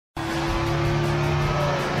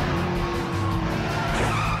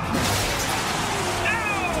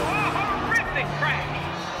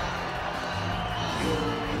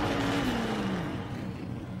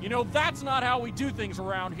know, that's not how we do things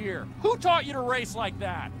around here. Who taught you to race like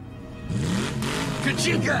that?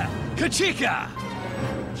 Kachika! Kachika!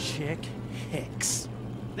 Chick Hicks.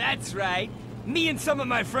 That's right. Me and some of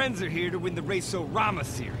my friends are here to win the Rama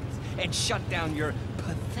series and shut down your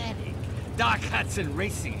pathetic Doc Hudson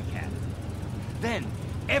Racing Academy. Then,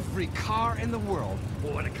 every car in the world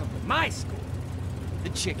will want to come to my school, the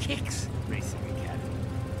Chick Hicks Racing Academy,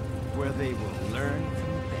 where they will learn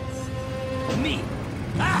from the best. Me!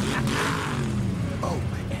 Oh,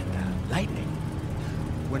 and Lightning.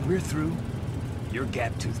 When we're through, your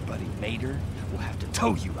gap-toothed buddy Mater will have to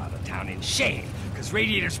tow you out of town in shame, because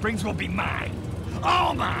Radiator Springs will be mine.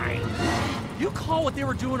 All mine! You call what they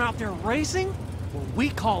were doing out there racing? Well, we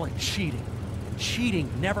call it cheating. And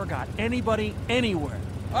cheating never got anybody anywhere.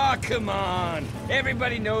 Oh, come on.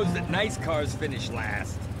 Everybody knows that nice cars finish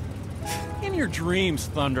last. In your dreams,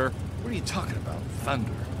 Thunder. What are you talking about,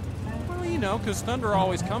 Thunder? Well, you know, because Thunder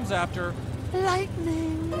always comes after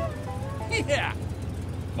lightning. Yeah.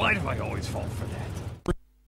 Why do I always fall for that?